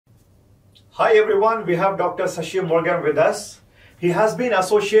Hi everyone, we have Dr. 𝗗𝗂𝗃𝗵 with us. He has been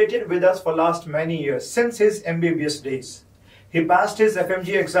associated with us for last many years, since his MBBS days. He passed his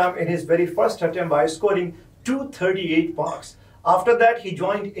FMGE exam in his very first attempt by scoring 238 marks. After that, he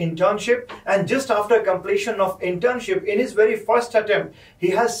joined internship, and just after completion of internship in his very first attempt,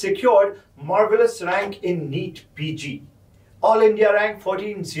 he has secured marvelous rank in NEET PG, All India rank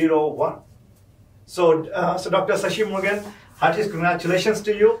 1401. So Dr. 𝗗𝗃𝗃𝗵, heartiest congratulations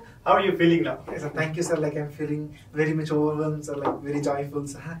to you. How are you feeling now? Yes, sir. Thank you, sir. Like I'm feeling very much overwhelmed, sir. Like very joyful,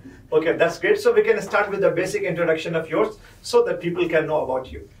 sir. Okay, that's great. So we can start with the basic introduction of yours so that people can know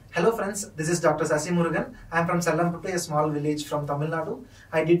about you. Hello friends, this is Dr. 𝗗𝗃𝗃𝗧. I am from 𝗨𝗚𝗃𝗃𝗧, a small village from Tamil Nadu.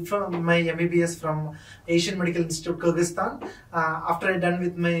 I did from my MBBS from Asian Medical Institute, Kyrgyzstan. After I done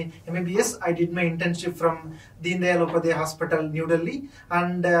with my MBBS, I did my internship from 𝗗𝗘𝗃𝗧 Hospital, New Delhi.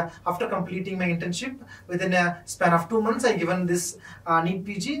 And after completing my internship, within a span of 2 months, I given this NEET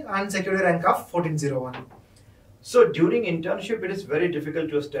PG and secured a rank of 1401. So during internship, it is very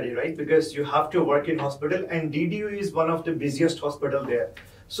difficult to study, right? Because you have to work in hospital, and DDU is one of the busiest hospital there.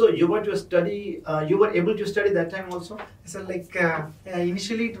 So you were to study, you were able to study that time also? So like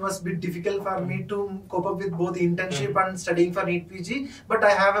initially it was a bit difficult for me to cope up with both internship and studying for NEET PG, but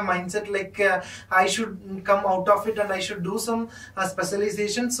I have a mindset like I should come out of it and I should do some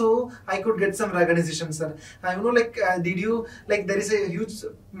specialization so I could get some recognition, sir. You know, like DDU, like there is a huge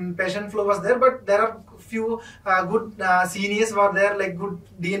passion flow was there, but there are few good seniors were there, like good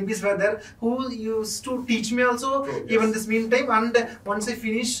DNPs were there who used to teach me also. Yes. Even this meantime, and once I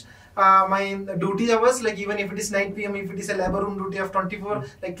finish my duty hours, like even if it is 9 PM, if it is a labor room duty of 24,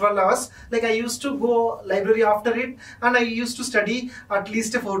 like 12 hours, like I used to go library after it, and I used to study at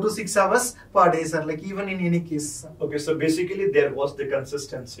least 4 to 6 hours per day, sir, like even in any case. Okay, so basically there was the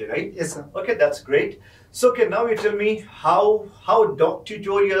consistency, right? Yes, sir. Okay, that's great. So okay, now you tell me how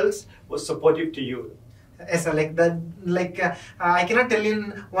DocTutorials was supportive to you. Yes, sir, like that, like I cannot tell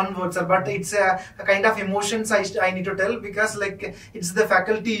in one word, sir, but it's a kind of emotions I need to tell, because like it's the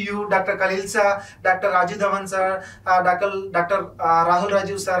faculty, you, Dr. Khalil sir, Dr. Raju Dhawan sir, Dr. Rahul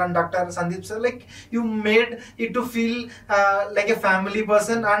Raju sir, and Dr. Sandeep sir, like you made it to feel like a family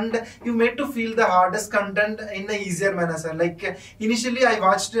person, and you made to feel the hardest content in an easier manner, sir. Like initially I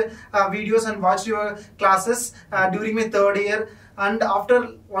watched videos and watched your classes during my 3rd year. And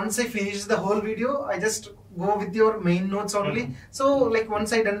after, once I finish the whole video, I just go with your main notes only. So like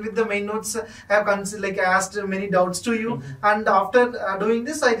once I done with the main notes, I have I asked many doubts to you. And after doing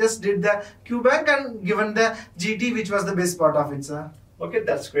this, I just did the Qbank and given the GT, which was the best part of it, sir. Okay,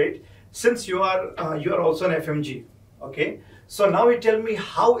 that's great. Since you are also an FMG, okay. So now you tell me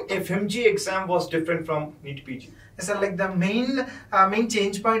how FMG exam was different from NEET PG. Yes, sir, like the main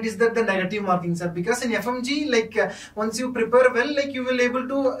change point is that the negative marking, sir, because in FMG, like once you prepare well, like you will able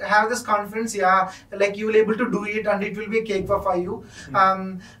to have this confidence, yeah, like you will able to do it and it will be a cake for you.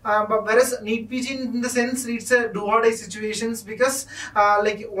 But whereas NEET PG, in the sense, it's a do or die situations, because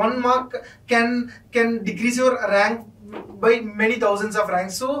like 1 mark can decrease your rank by many thousands of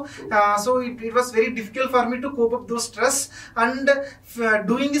ranks. So it was very difficult for me to cope up those stress, and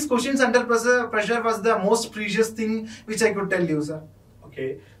doing these questions under pressure was the most precious thing which I could tell you, sir.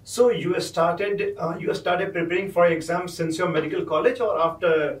 Okay, so you started preparing for exams since your medical college, or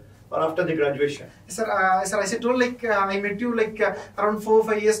after the graduation? Sir, as I told, like I met you like around 4 or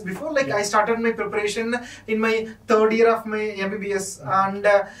 5 years before. Like I started my preparation in my 3rd year of my MBBS, and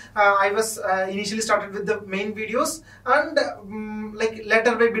I was initially started with the main videos, and like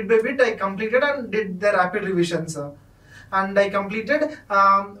later by bit I completed and did the rapid revision, sir. And I completed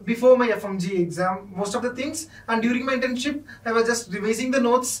before my FMG exam most of the things, and during my internship I was just revising the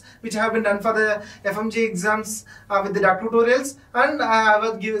notes which have been done for the FMG exams with the DocTutorials, and I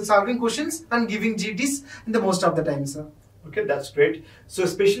was solving questions and giving GTs in the most of the time, sir. Okay, that's great. So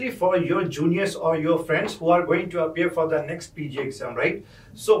especially for your juniors or your friends who are going to appear for the next PG exam, right?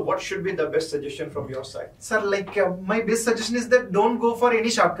 So what should be the best suggestion from your side? Sir, like my best suggestion is that don't go for any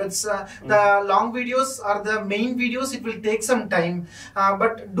shortcuts. The long videos or the main videos, it will take some time,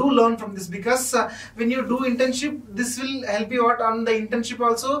 but do learn from this, because when you do internship, this will help you out, and the internship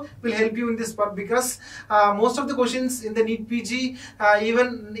also will help you in this part, because most of the questions in the NEET PG,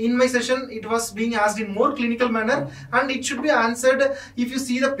 even in my session, it was being asked in more clinical manner, and it should be answered if you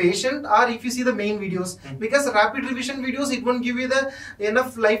see the patient or if you see the main videos, because rapid revision videos, it won't give you the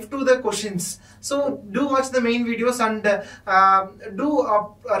enough life to the questions. So do watch the main videos and do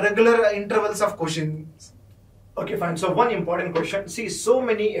regular intervals of questions. Okay, fine. So one important question. See, so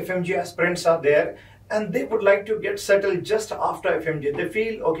many FMG aspirants are there, and they would like to get settled just after FMG. They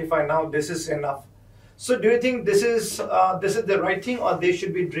feel, okay, fine, now this is enough. So do you think this is the right thing, or they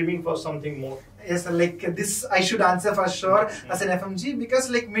should be dreaming for something more? Yes, like this I should answer for sure as an FMG,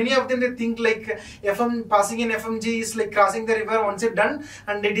 because like many of them they think like passing in FMG is like crossing the river, once it's done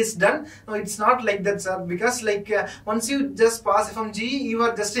and it is done. No, it's not like that, sir, because like once you just pass FMG, you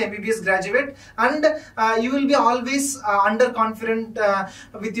are just an MBBS graduate, and you will be always underconfident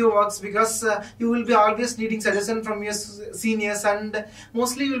with your works, because you will be always needing suggestion from your seniors, and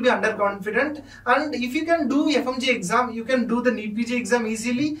mostly you will be underconfident. And if you can do FMG exam, you can do the NEET PG exam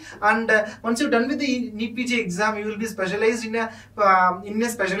easily, and once you done with the NEET PG exam, you will be specialized in a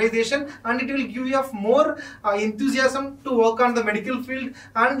specialization, and it will give you more enthusiasm to work on the medical field,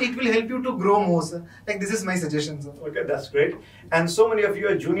 and it will help you to grow more, sir. Like this is my suggestion, sir. Okay, that's great. And so many of you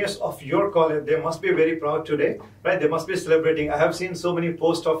are juniors of your college. They must be very proud today, right? They must be celebrating. I have seen so many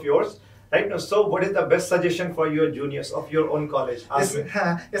posts of yours. Right now, so what is the best suggestion for your juniors of your own college? Yes,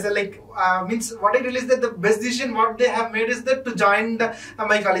 yes, like means what I realized that the best decision what they have made is that to join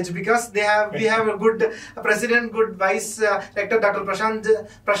my college, because we have a good president, good vice rector Dr.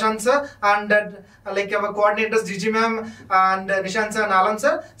 Prashant sir, and like our coordinators Gigi ma'am and Nishant sir and Alan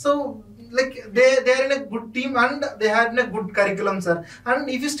sir. So like they are in a good team, and they had a good curriculum, sir. And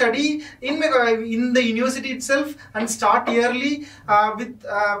if you study in the university itself and start yearly with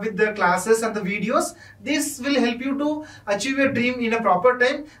the classes and the videos, this will help you to achieve your dream in a proper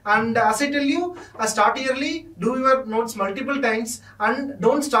time. And as I tell you, start yearly, do your notes multiple times, and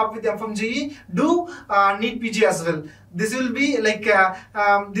don't stop with FMGE. Do NEET PG as well. This will be like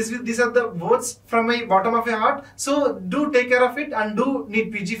these are the words from my bottom of my heart. So do take care of it and do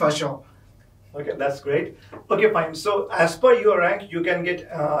NEET PG for sure. Okay, that's great. Okay, fine. So as per your rank, you can get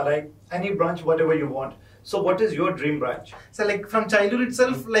like any branch, whatever you want. So what is your dream branch? So like from childhood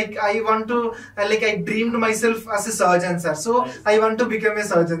itself, like I want to, like I dreamed myself as a surgeon, sir. So nice. I want to become a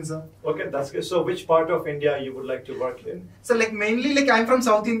surgeon, sir. Okay, that's good. So which part of India you would like to work in? So like mainly like I'm from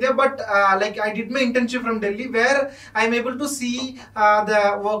South India, but like I did my internship from Delhi, where I'm able to see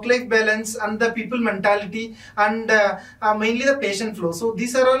the work-life balance and the people mentality, and mainly the patient flow. So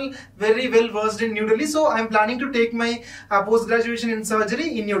these are all very well versed in New Delhi. So I'm planning to take my post-graduation in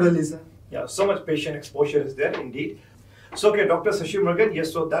surgery in New Delhi, sir. Yeah, so much patient exposure is there indeed. So okay, Dr. Sasi Murugan,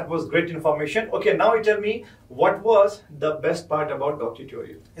 yes, so that was great information. Okay, now you tell me, what was the best part about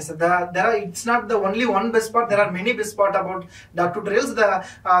DocTutorials? Yes, it's not the only one best part. There are many best part about DocTutorials.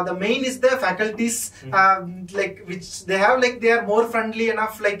 The main is the faculties, like which they have, like they are more friendly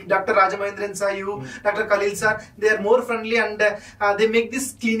enough. Like Dr. 𝗗𝗃𝗍, Dr. Khalil sir, they are more friendly, and they make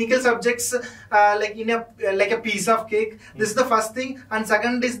these clinical subjects like in a piece of cake. This is the first thing, and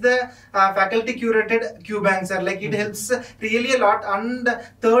second is the faculty curated Qbank, sir. Like it helps really a lot, and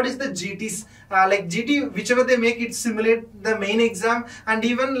third is the GTs. Like GT, whichever they make, it simulate the main exam, and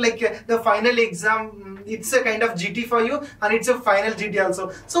even like the final exam, it's a kind of GT for you, and it's a final GT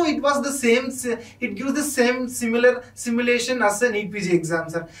also. So it was the same, it gives the same similar simulation as a NEET PG exam,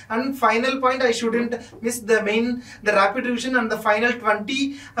 sir. And final point, I shouldn't miss the rapid revision and the final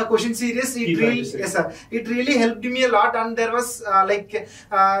 20 question series. It really, yes, sir, it really helped me a lot, and there was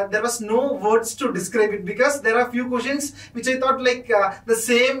there was no words to describe it, because there are few questions which I thought like the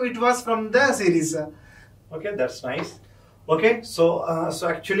same it was from the series, sir. Okay, that's nice. Okay, so so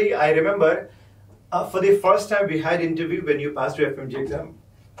actually I remember for the first time we had interview when you passed your FMG exam,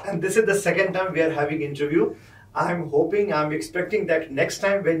 and this is the second time we are having interview. I'm expecting that next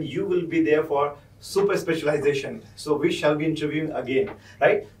time when you will be there for super specialization, so we shall be interviewing again,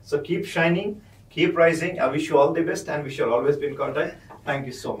 right? So keep shining, keep rising. I wish you all the best, and we shall always be in contact. Thank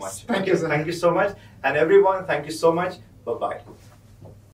you so much. Thank you, sir. Thank you so much. And everyone, thank you so much. Bye-bye.